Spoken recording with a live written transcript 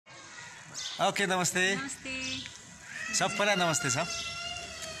Okay नमस्ते नमस्ते सबैलाई नमस्ते सब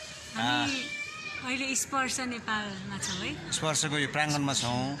हामी अहिले स्पर्श नेपालमा छौँ है स्पर्शको यो प्राङ्गणमा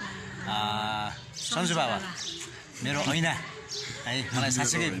छौँ सन्जु बाबाल मेरो ऐना है मलाई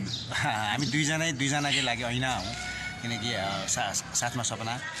साँच्चै हामी दुईजनाकै लागि ऐना हौँ किनकि साथमा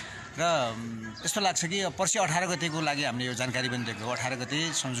सपना र यस्तो लाग्छ कि पर्सि 18 गतेको लागि हामीले यो जानकारी पनि दिएको 18 गते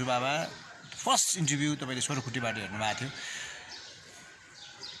सन्जु बाबा फर्स्ट इन्टरभ्यू तपाईँले सोह्रखुट्टीबाट हेर्नुभएको थियो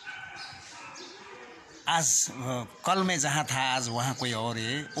आज कल में जहाँ था आज वहाँ कोही और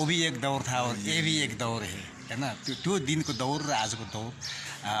है वो भी एक दौर था और ये भी एक दौर है हैन त्यो दिनको दौर र आजको दौर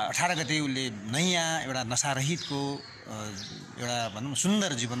 18 गते उसले नयाँ एउटा नशारहितको एउटा भनौँ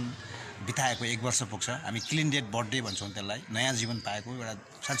सुन्दर जीवन बिताएको 1 वर्ष पुग्छ हामी क्लिन डेट बर्थडे भन्छौँ त्यसलाई नयाँ जीवन पाएको एउटा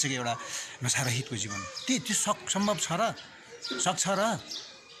साँच्चै एउटा नशारहितको जीवन त्यो सम्भव छ र सक्छ र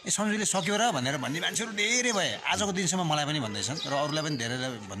सन्जुले सक्यो र भनेर भन्ने मान्छेहरू धेरै भए आजको दिनसम्म मलाई पनि भन्दैछन् र अरूलाई पनि धेरैले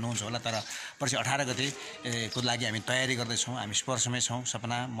भन्नुहुन्छ होला तर पर्सि 18 गतेको लागि हामी तयारी गर्दैछौँ हामी स्पर्शमै छौँ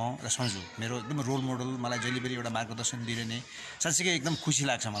सपना म र सन्जु मेरो एकदम रोल मोडल मलाई जहिले पनि एउटा मार्गदर्शन दिइरहने साँच्चै एकदम खुसी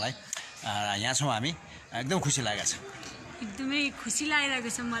लाग्छ मलाई यहाँ छौँ हामी एकदम खुसी लागेको छ एकदमै खुसी लागिरहेको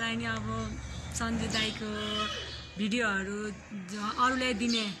छ मलाई नि अब सन्जु दाइको भिडियोहरू अरूलाई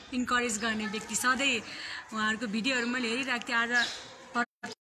दिने इन्करेज गर्ने व्यक्ति सधैँ उहाँहरूको भिडियोहरू मैले हेरिरहेको थिएँ आज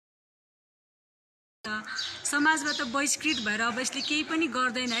समाजबाट बहिष्कृत भएर अब यसले केही पनि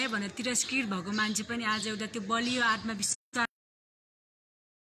गर्दैन है भनेर तिरस्कृत भएको मान्छे पनि आज एउटा त्यो बलियो आत्मविश्वास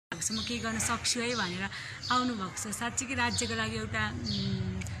म केही गर्न सक्छु है भनेर आउनुभएको छ साँच्चै राज्यको लागि एउटा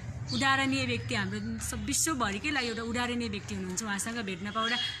उदाहरणीय व्यक्ति हाम्रो विश्वभरिकै लागि एउटा उदाहरणीय व्यक्ति हुनुहुन्छ उहाँसँग भेट्न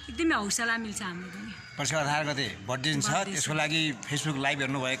पाउँदा एकदमै हौसला मिल्छ हाम्रो पनि पर्सि 18 गते बर्थडे छ त्यसको लागि फेसबुक लाइभ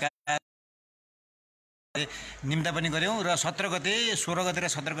हेर्नुभएका निम्ता पनि गऱ्यौँ र 17 गते 16 गते र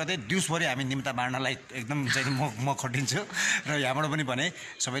 17 गते दिउँसभरि हामी निम्ता बाँड्नलाई एकदम चाहिँ म खटिन्छु र यहाँबाट पनि भने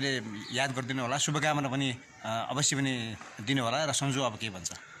सबैले याद गरिदिनु होला शुभकामना पनि अवश्य पनि दिनु होला र सन्जु अब के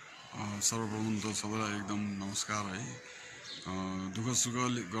भन्छ सर्वप्रथम त सबैलाई एकदम नमस्कार है दुःख सुख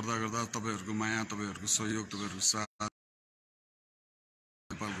गर्दा गर्दा तपाईँहरूको माया तपाईँहरूको सहयोग तपाईँहरूको साथ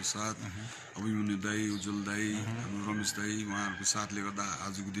नेपालको साथ अभिमन्यु दाई उज्जवल दाई हाम्रो रमेश दाई उहाँहरूको साथले गर्दा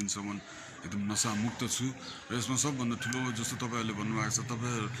आजको दिनसम्म एकदम नशामुक्त छु र यसमा सबभन्दा ठुलो जस्तो तपाईँहरूले भन्नुभएको छ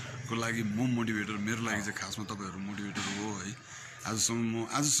तपाईँहरूको लागि म मोटिभेटर मेरो लागि चाहिँ खासमा तपाईँहरू मोटिभेटर हो है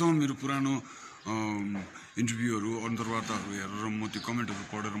आजसम्म मेरो पुरानो इन्टरभ्यूहरू अन्तर्वार्ताहरू हेरेर म त्यो कमेन्टहरू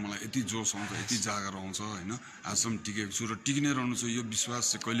पढेर मलाई यति जोस आउँछ यति जागर आउँछ होइन आजसम्म टिकेको छु र टिकिनै रहनु छ यो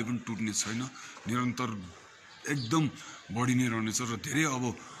विश्वास चाहिँ कहिले पनि टुट्ने छैन निरन्तर एकदम बढी नै रहनेछ र धेरै अब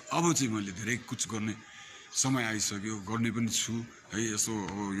चाहिँ मैले धेरै कुछ गर्ने समय आइसक्यो गर्ने पनि छु है यसो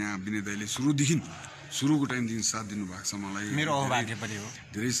अब यहाँ विनय दाइले सुरुको टाइमदेखि साथ दिनुभएको छ मलाई मेरो अभाग्य पनि हो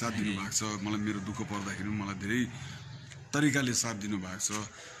धेरै साथ दिनुभएको छ मलाई मेरो दुःख पर्दाखेरि मलाई धेरै तरिकाले साथ दिनुभएको छ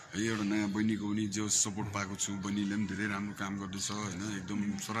है एउटा नयाँ बहिनीको पनि जो सपोर्ट पाएको छु बहिनीले पनि धेरै राम्रो काम गर्दैछ होइन एकदम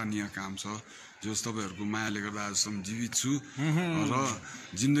सराहनीय काम छ जो तपाईँहरूको मायाले गर्दा आजसम्म जीवित छु र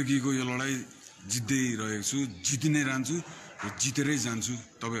जिन्दगीको यो लडाइँ जित्दै रहेको छु जिति नै रहन्छु र जितेरै जान्छु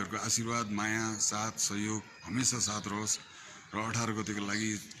तपाईँहरूको आशीर्वाद माया साथ सहयोग हमेसा साथ रहोस् र 18 गतेको लागि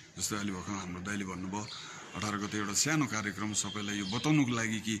जस्तै अहिले भर्खर हाम्रो दाइले भन्नुभयो 18 गते एउटा सानो कार्यक्रम सबैलाई यो बताउनुको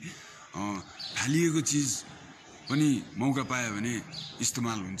लागि कि फालिएको चिज पनि मौका पायो भने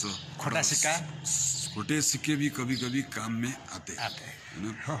इस्तेमाल हुन्छ खोटे सिक्के भी कभी कभी काम में आते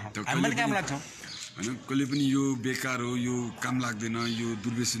होइन कहिले पनि यो बेकार हो यो काम लाग्दैन यो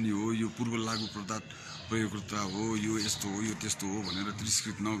दुर्व्यसनी हो यो पूर्व लागू पदार्थ प्रयोगकर्ता हो यो यस्तो हो यो त्यस्तो हो भनेर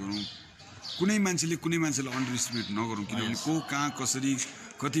तिरस्कृत नगरौँ कुनै मान्छेलाई अन्डर एस्टिमेट नगरौँ किनभने को कहाँ कसरी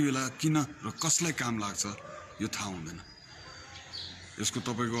कति बेला किन र कसलाई काम लाग्छ यो थाहा हुँदैन यसको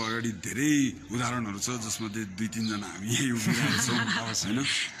तपाईँको अगाडि धेरै उदाहरणहरू छ जसमा 2-3 जना हामी यही उभिरहेका छौँ होइन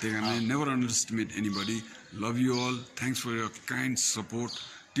त्यही कारणले never under estimate anybody love you all thanks for your kind support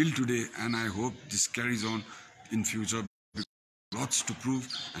till today and I hope this carries on in future. Lots to prove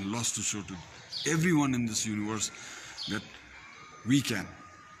and lots to show to everyone in this universe that we can.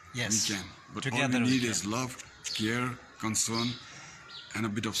 Yes, we can. But together all we need is love, care, concern and a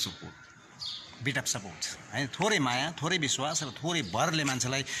bit of support. है थोरै माया थोरै विश्वास र थोरै भरले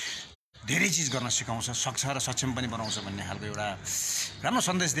मान्छेलाई धेरै चिज गर्न सिकाउँछ सक्छ र सक्षम पनि बनाउँछ भन्ने खालको एउटा राम्रो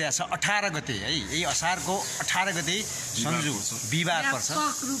सन्देश दिएको छ 18 गते है यही असारको 18 गते सन्जु बिहीबार पर्छ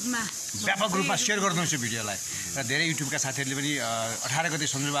रूपमा व्यापक रूपमा सेयर गरिदिनुहोस् यो भिडियोलाई र धेरै युट्युबका साथीहरूले पनि 18 गते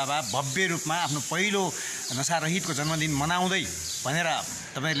सञ्जु बाबा भव्य रूपमा आफ्नो पहिलो नशारहितको जन्मदिन मनाउँदै भनेर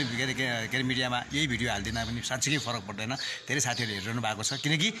तपाईँहरूले के अरे मिडियामा यही भिडियो हालिदिँदा पनि साँच्चै फरक पर्दैन। धेरै साथीहरूले हेरिरहनु भएको छ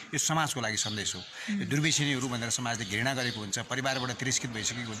किनकि यो समाजको लागि सन्देश हो। यो दुर्व्यसनीहरू भनेर समाजले घृणा गरेको हुन्छ, परिवारबाट तिरस्कृत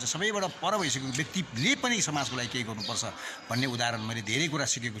भइसकेको हुन्छ, सबैबाट पर भइसकेको व्यक्तिले पनि समाजको लागि केही गर्नुपर्छ भन्ने उदाहरण मैले धेरै कुरा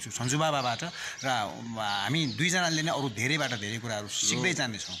सिकेको छु सञ्जु बाबाबाट र हामी दुईजनाले नै अरू धेरैबाट धेरै कुराहरू सिक्दै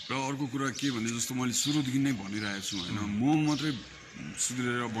जानेछौँ। र अर्को कुरा के भने जस्तो मैले सुरुदेखि नै भनिरहेको छु होइन, म मात्रै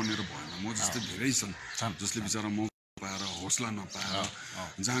सुध्रेर बनेर भएन, म जस्तै धेरै छन् जसले बिचरा म पाएर हौसला नपाएर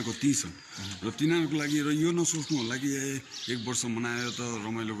जहाँको ती छन् र तिनीहरूको लागि र यो नसोच्नु होला कि एक वर्ष मनाएर त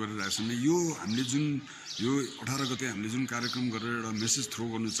रमाइलो गरिरहेको छन्। यो हामीले जुन यो 18 गते हामीले जुन कार्यक्रम गरेर एउटा मेसेज थ्रो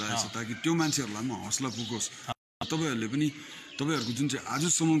गर्नु चाहेको छ ताकि त्यो मान्छेहरूलाई पनि हौसला पुगोस्। तपाईँहरूले पनि तपाईँहरूको जुन चाहिँ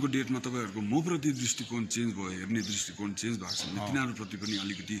आजसम्मको डेटमा तपाईँहरूको म प्रति दृष्टिकोण चेन्ज भयो, हेर्ने दृष्टिकोण चेन्ज भएको छ भने तिनीहरूप्रति पनि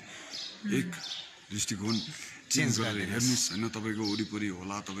अलिकति एक दृष्टिकोण चेन्ज गरेर हेर्नुहोस् होइन। तपाईँको वरिपरि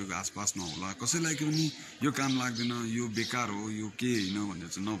होला, तपाईँको आसपासमा होला, कसैलाई पनि यो काम लाग्दैन, यो बेकार हो, यो के होइन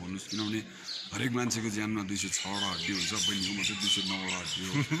भनेर चाहिँ नभन्नुहोस्। किनभने हरेक मान्छेको ज्यानमा 206वटा हड्डी हुन्छ, बहिनीको मात्रै 209वटा हड्डी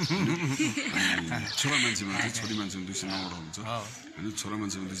हो। छोरा मान्छेमा चाहिँ छोरी मान्छेमा 209वटा हुन्छ होइन, छोरा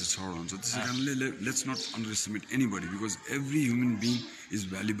मान्छेमा 206वटा हुन्छ। त्यसै कारणले let's not under estimate anybody because every human being is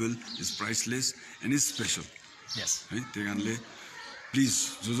valuable, is priceless and is special है। त्यही कारणले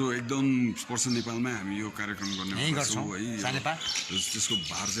प्लिज जो एकदम स्पर्श नेपालमा हामी यो कार्यक्रम गर्ने गर्छौँ है, त्यसको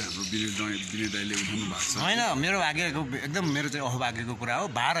भार चाहिँ हाम्रो विनय दाइले उठाउनु भएको छ होइन। मेरो भाग्यको एकदम मेरो चाहिँ अहोभाग्यको कुरा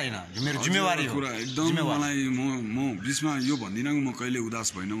हो, भार होइन, मेरो जिम्मेवारी हो कुरा एकदम। मलाई म बिचमा यो भन्दिनँ म कहिले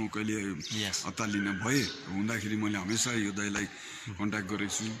उदास भएन, म कहिले अत्तालिन भए हुँदाखेरि मैले हमेसा यो दाइलाई कन्ट्याक्ट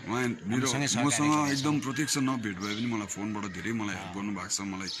गरेको छु। उहाँ मसँग एकदम प्रत्यक्ष नभेट भए पनि मलाई फोनबाट धेरै मलाई हेल्प गर्नुभएको छ,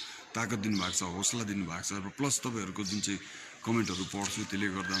 मलाई ताकत दिनुभएको छ, हौसला दिनुभएको छ। र प्लस तपाईँहरूको जुन चाहिँ कमेन्टहरू पढ्छु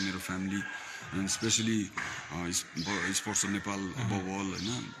त्यसले गर्दा मेरो family and specially sports Nepal bubble होइन,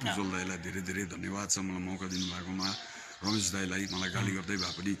 उज्जवल दाईलाई धेरै धेरै धन्यवाद छ मलाई मौका दिनुभएकोमा। रमेश दाईलाई मलाई गाली गर्दै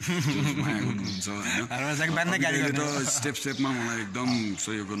भए पनि माया गर्नुहुन्छ होइन, स्टेपमा मलाई एकदम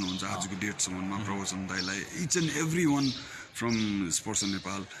सहयोग गर्नुहुन्छ आजको डेटसम्ममा। प्रवचन दाईलाई, each and every one from sports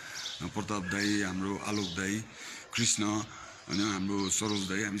Nepal, Pratap दाई, हाम्रो आलोक दाई, कृष्ण होइन, हाम्रो सरोज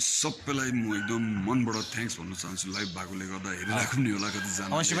दाई, हामी सबैलाई म एकदम मनबाट थ्याङ्क्स भन्न चाहन्छु। लाइभ भएकोले गर्दा हेरिराख्नु नि होला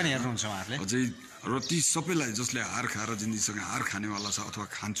कतिजना अवश्य पनि हेर्नुहुन्छ उहाँहरूले अझै। र ती सबैलाई जसले हार खाएर जिन्दगीसँग हार खानेवाला छ अथवा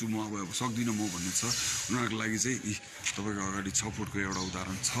खान्छु म अब सक्दिनँ म भन्ने छ, उनीहरूको लागि चाहिँ तपाईँको अगाडि 6 फुटको एउटा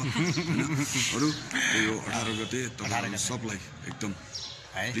उदाहरण छ होइन। अरू यो 18 गते तपाईँहरू सबलाई एकदम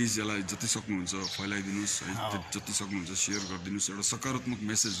प्लिज यसलाई जति सक्नुहुन्छ फैलाइदिनुहोस् है, जति सक्नुहुन्छ सेयर गरिदिनुहोस्। एउटा सकारात्मक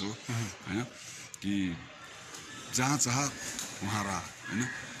मेसेज हो होइन कि जहाँ चाह वहाँ रह होइन।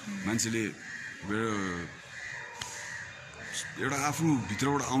 मान्छेले एउटा आफ्नो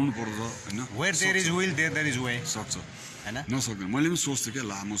भित्रबाट आउनु पर्छ होइन। Where there is will there is way सक्छ होइन, नसक्दैन। मैले पनि सोच्थेँ क्या,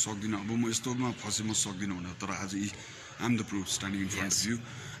 ला म सक्दिनँ, अब म यस्तोमा फसेँ म सक्दिनँ भनेर। तर आज आइ am the proof standing in front of you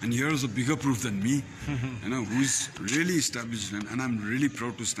and here is a bigger proof than me होइन, हु is really established and I am really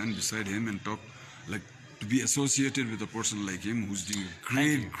proud to stand beside him and talk like to be associated with a person like him who's doing a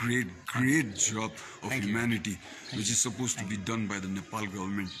great job of humanity, which is supposed to be done by the Nepal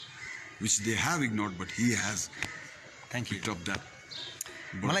government, which they have ignored, but he has picked up that.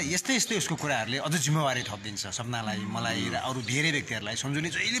 मलाई यस्तै यस्तै उसको कुराहरूले अझ जिम्मेवारी थपिदिन्छ सपनालाई, मलाई र अरू धेरै व्यक्तिहरूलाई। सञ्जुले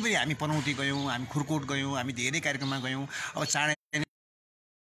जहिले पनि हामी पनौती गयौँ, हामी खुरकोट गयौँ, हामी धेरै कार्यक्रममा गयौँ, अब चाँडै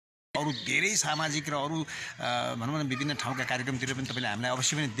अरू धेरै सामाजिक र अरू भनौँ न विभिन्न ठाउँका कार्यक्रमतिर पनि तपाईँले हामीलाई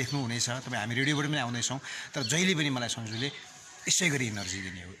अवश्य पनि देख्नुहुनेछ। तपाईँ हामी रेडियोबाट पनि आउँदैछौँ, तर जहिले पनि मलाई सञ्जुले यसै गरी इनर्जी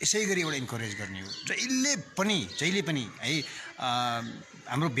दिने हो, यसै गरी एउटा इन्करेज गर्ने हो। जहिले पनि है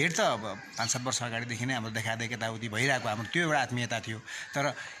हाम्रो भेट त अब 5-7 वर्ष अगाडिदेखि नै हाम्रो देखादेखि यताउति भइरहेको, हाम्रो त्यो एउटा आत्मीयता थियो।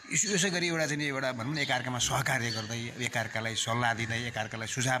 तर यसै गरी एउटा चाहिँ एउटा भनौँ न एकअर्कामा सहकार्य गर्दै, एकअर्कालाई सल्लाह दिँदै, एकअर्कालाई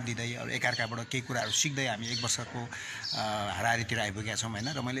सुझाव दिँदै, अरू एकअर्काबाट केही कुराहरू सिक्दै हामी 1 वर्षको हाराहारीतिर आइपुगेका छौँ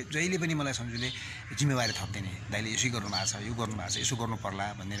होइन। र मैले जहिले पनि मलाई सञ्जुले जिम्मेवारी थपिदिने, दाइले यसो गर्नुभएको छ, यो गर्नुभएको छ, यसो गर्नु पर्ला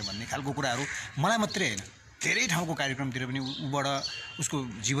भन्ने खालको कुराहरू मलाई मात्रै होइन, धेरै ठाउँको कार्यक्रमतिर पनि उबाट उसको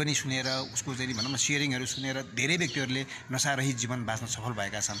जीवनी सुनेर, उसको चाहिँ भनौँ न सेयरिङहरू सुनेर धेरै व्यक्तिहरूले नशारहित जीवन बाँच्न सफल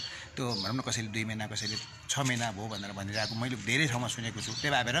भएका छन्। त्यो भनौँ न कसैले 2 महिना, कसैले 6 महिना भयो भनेर भनिरहेको मैले धेरै ठाउँमा सुनेको छु। त्यही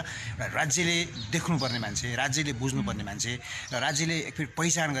भएर राज्यले देख्नुपर्ने मान्छे, राज्यले बुझ्नुपर्ने मान्छे र राज्यले एकपल्ट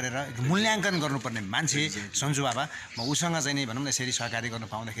पहिचान गरेर मूल्याङ्कन गर्नुपर्ने मान्छे सञ्जु बाबा। म उसँग चाहिँ नि भनौँ न यसरी सहकारी गर्न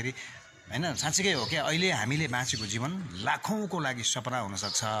पाउँदाखेरि होइन साँच्चीकै हो क्या, अहिले हामीले बाँचेको जीवन लाखौँको लागि सपना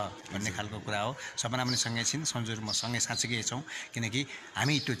हुनसक्छ भन्ने खालको कुरा हो। सपना पनि सँगै छिन्, सञ्जु म सँगै साँच्चीकै छौँ, किनकि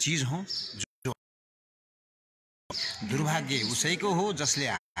हामी त्यो चिज हौँ जो दुर्भाग्य उसैको हो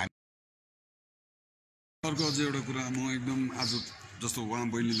जसले। अर्को अझै एउटा कुरा, म एकदम आज जस्तो उहाँ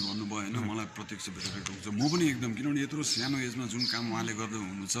बहिनीले भन्नुभयो होइन मलाई प्रत्यक्ष भेटेको हुन्छ म पनि एकदम किनभने यत्रो सानो एजमा जुन काम उहाँले गर्दै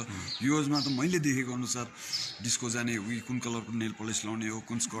हुनुहुन्छ यो एजमा त मैले देखेको अनुसार डिस्को जाने कुन कलरको नेल पलिस लाउने हो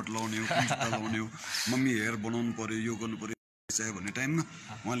कुन स्कर्ट लाउने हो कुन जुत्ता लाउने हो मम्मी हेयर बनाउनु पर्यो यो गर्नु पर्यो चाहियो भन्ने टाइममा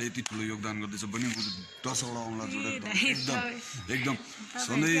उहाँले यति ठुलो योगदान गर्दैछ भने म 10वटा औँला जोडेर एकदम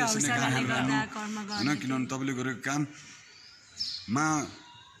सधैँ यसरी काम गर्नु होइन किनभने तपाईँले गरेको काममा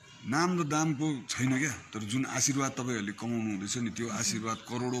नाम र दामको छैन क्या तर जुन आशीर्वाद तपाईँहरूले कमाउनु हुँदैछ नि त्यो आशीर्वाद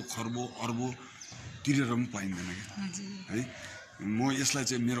करोडौँ खर्बौँ अर्बौँ तिरेर पनि पाइँदैन क्या है म यसलाई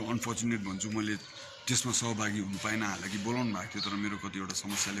चाहिँ मेरो अनफर्चुनेट भन्छु मैले त्यसमा सहभागी हुनु पाइनँ हालाकि बोलाउनु भएको थियो तर मेरो कतिवटा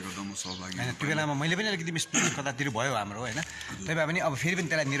समस्याले गर्दा म सहभागी त्यो बेलामा मैले पनि अलिकति मिसप्लेस कतातिर भयो हाम्रो होइन त्यही भए पनि अब फेरि पनि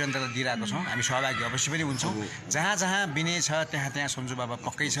त्यसलाई निरन्तरता दिइरहेको छौँ हामी सहभागी अवश्य पनि हुन्छौँ जहाँ जहाँ विनय छ त्यहाँ सन्जु बाबा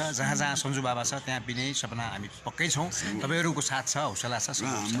पक्कै छ जहाँ जहाँ सन्जु बाबा छ त्यहाँ विनय सपना हामी पक्कै छौँ तपाईँहरूको साथ छ हौसला छ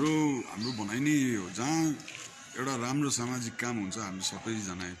हाम्रो भनाइ नै हो जहाँ एउटा राम्रो सामाजिक काम हुन्छ हामी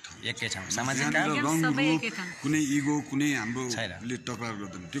सबैजना एकै ठाउँ सामाजिक काम कुनै इगो कुनै हाम्रोले टक्रार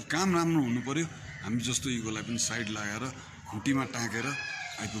गर्दैन त्यो काम राम्रो हुनु पर्यो हामी जस्तो इगोलाई पनि साइड लगाएर खुट्टीमा टाँकेर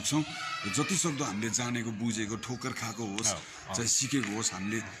आइपुग्छौँ र जति सक्दो हामीले जानेको बुझेको ठोक्कर खाएको होस् चाहे सिकेको होस्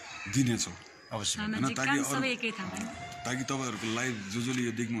हामीले दिनेछौँ होइन ताकि तपाईँहरूको लाइफ जसले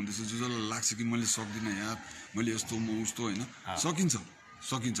यो देख्नु हुँदैछ जसलाई लाग्छ कि मैले सक्दिनँ यार मैले यस्तो म उस्तो होइन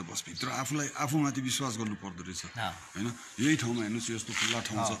सकिन्छ बस भित्र आफूमाथि विश्वास गर्नु पर्दो रहेछ होइन यही ठाउँमा हेर्नुहोस् यस्तो खुल्ला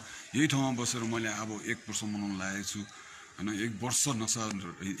ठाउँ छ यही ठाउँमा बसेर मैले अब 1 वर्ष मनाउन लागेको छु होइन 1 वर्ष नसा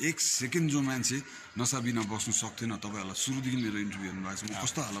 1 सेकेन्ड जो मान्छे नसा बिना बस्नु सक्थेन तपाईँहरूलाई सुरुदेखि मेरो इन्टरभ्यू हेर्नुभएको छ म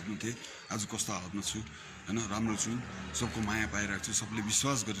कस्तो हालतमा थिएँ आज कस्तो हालतमा छु होइन राम्रो छु सबको माया पाइरहेको छु सबले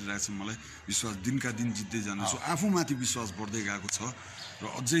विश्वास गरिरहेको छ मलाई विश्वास दिनका दिन जित्दै जान्छु आफूमाथि विश्वास बढ्दै गएको छ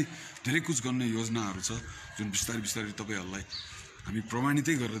र अझै धेरै कुछ गर्ने योजनाहरू छ जुन बिस्तारै तपाईँहरूलाई हामी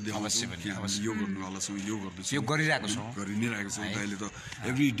प्रमाणितै गरेर देखाउँछौँ कि हामी यो गर्नुवाला छौँ यो गर्दैछौँ यो गरिरहेको छौँ गरि नै रहेको छौँ अहिले त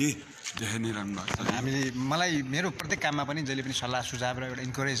एभ्री डे देखाइ नै रहनु भएको छ हामीले मलाई मेरो प्रत्येक काममा पनि जहिले पनि सल्लाह सुझाव र एउटा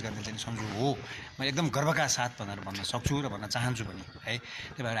इन्करेज गर्ने चाहिँ सन्जु हो मैले एकदम गर्वका साथ भनेर भन्न सक्छु र भन्न चाहन्छु पनि है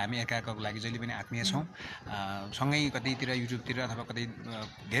त्यही भएर हामी एकाअर्काको लागि जहिले पनि आत्मीय छौँ सँगै कतैतिर युट्युबतिर अथवा कतै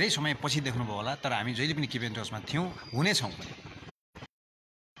धेरै समय पछि देख्नुभयो होला तर हामी जहिले पनि किप इन टचमा थियौँ हुनेछौँ पनि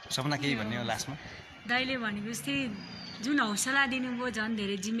सपना केही भन्ने हो लास्टमा दाइले भनेपछि जुन हौसला दिनुभयो झन्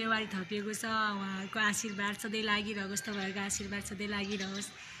धेरै जिम्मेवारी थपिएको छ उहाँहरूको आशीर्वाद सधैँ लागिरहोस् तपाईँहरूको आशीर्वाद सधैँ लागिरहोस्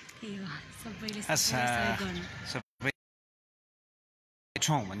त्यही हो सबैले सहयोग गर्नु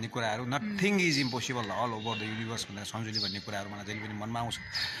छौँ भन्ने कुराहरू nothing is impossible all over the universe भनेर सन्जुले भन्ने कुराहरू मलाई जहिले पनि मनमा आउँछ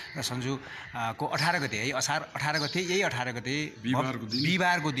र सन्जुको 18 गते है असार 18 गते यही 18 गते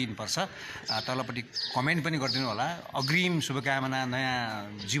बिहिबारको दिन पर्छ तलपट्टि कमेन्ट पनि गरिदिनु होला अग्रिम शुभकामना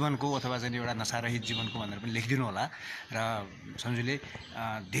नयाँ जीवनको अथवा चाहिँ एउटा नशारहित जीवनको भनेर पनि लेखिदिनु होला र सन्जुले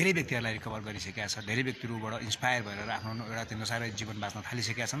धेरै व्यक्तिहरूलाई रिकभर गरिसकेका छ धेरै व्यक्तिहरूबाट इन्सपायर भएर आफ्नो एउटा त्यो नशारहित जीवन बाँच्न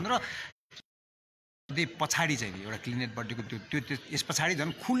थालिसकेका छन् र पछाडि चाहिँ एउटा क्लिनेट बर्थडेको त्यो यस पछाडि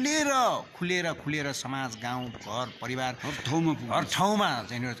झन् खुलेर समाज गाउँ घर परिवार हर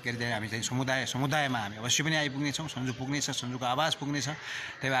ठाउँमा चाहिँ के अरे हामी चाहिँ समुदायमा हामी अवश्य पनि आइपुग्नेछौँ सन्जु पुग्नेछ सन्जुको आवाज पुग्नेछ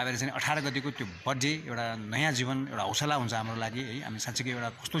त्यही भएर चाहिँ 18 गतिको त्यो बर्थडे एउटा नयाँ जीवन एउटा हौसला हुन्छ हाम्रो लागि है हामी साँच्चीकै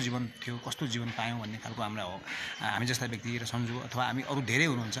एउटा कस्तो जीवन थियो कस्तो जीवन पायौँ भन्ने खालको हाम्रो हो हामी जस्ता व्यक्ति र सन्जु अथवा हामी अरू धेरै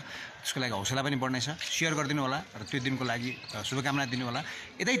हुनुहुन्छ त्यसको लागि हौसला पनि बढ्नेछ सेयर गरिदिनु होला र त्यो दिनको लागि शुभकामना दिनु होला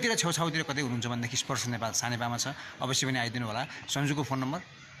यतैतिर छेउछाउतिर कतै हुनुहुन्छ भनेदेखि स्पर्श नेपाल सानेपामा छ अवश्य पनि आइदिनु होला सन्जुको फोन नम्बर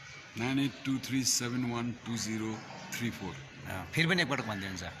 9823712034 फेरि पनि एकपटक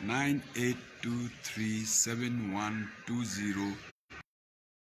भनिदिनुहुन्छ 98237120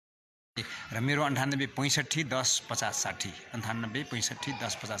 र मेरो 9865105060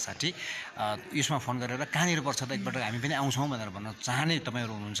 9865105060 यसमा फोन गरेर कहाँनिर पर्छ त एकपटक हामी पनि आउँछौँ भनेर भन्न चाहने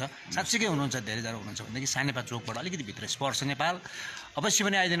तपाईँहरू हुनुहुन्छ साँच्चीकै हुनुहुन्छ धेरैजना हुनुहुन्छ भनेदेखि सानेपा चोकबाट अलिकति भित्र स्पर्श नेपाल अवश्य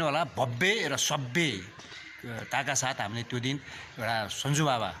पनि आइदिनु होला भव्य र सभ्यताका साथ हामीले त्यो दिन एउटा सन्जु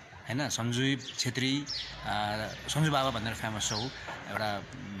बाबा होइन सन्जु छेत्री सन्जु बाबा भनेर फेमस छ एउटा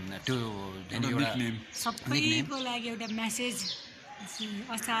त्यो सबैको लागि एउटा मेसेज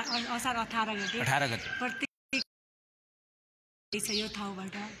असार 18 गते प्रत्येक यो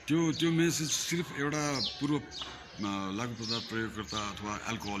ठाउँबाट त्यो मेसेज सिर्फ एउटा पूर्व लागु पदार्थ प्रयोगकर्ता अथवा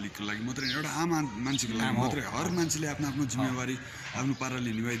एल्कोहलिकको लागि मात्रै एउटा आम मान्छेको लागि मात्रै हर मान्छेले आफ्नो जिम्मेवारी आफ्नो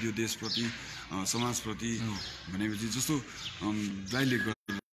पाराले निभाइदियो देशप्रति समाजप्रति भनेपछि जस्तो दाइले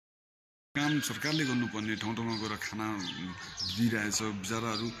काम सरकारले गर्नुपर्ने ठाउँ ठाउँमा गएर खाना दिइरहेछ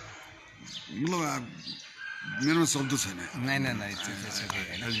बिचराहरू मतलब मेरोमा शब्द छैन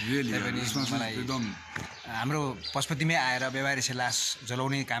एकदम हाम्रो पशुपतिमै आएर व्यवहारिक लास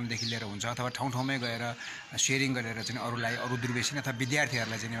जलाउने कामदेखि लिएर हुन्छ अथवा ठाउँ ठाउँमै गएर सेयरिङ गरेर चाहिँ अरूलाई अरू दुर्व्यसनी अथवा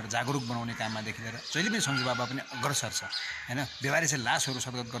विद्यार्थीहरूलाई चाहिँ एउटा जागरुक बनाउने काममादेखि लिएर जहिले पनि सञ्जु बाबा पनि अग्रसर छ होइन। व्यवहारिक लासहरू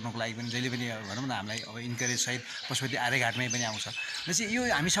सद्गत गर्नको लागि पनि जहिले पनि भनौँ न हामीलाई अब इन्करेज सहित पशुपति आर्यघाटमै पनि आउँछ। भनेपछि यो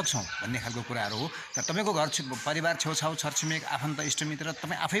हामी सक्छौँ भन्ने खालको कुराहरू हो। तर तपाईँको घर परिवार छेउछाउ छरछिमेक आफन्त इष्टमित्र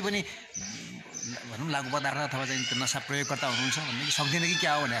तपाईँ आफै पनि भनौँ लागु पदार्थ अथवा चाहिँ त्यो नसा प्रयोगकर्ता हुनुहुन्छ भनेदेखि सक्दैन कि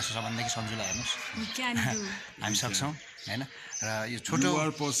क्या हो भने जस्तो छ भनेदेखि सन्जुलाई हेर्नुहोस् हामी सक्छौँ होइन। र यो छोटो You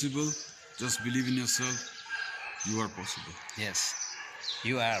are possible, just believe in yourself, you are possible. Yes,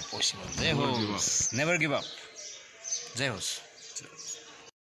 you are possible. जय होस्, never give up. जय होस्।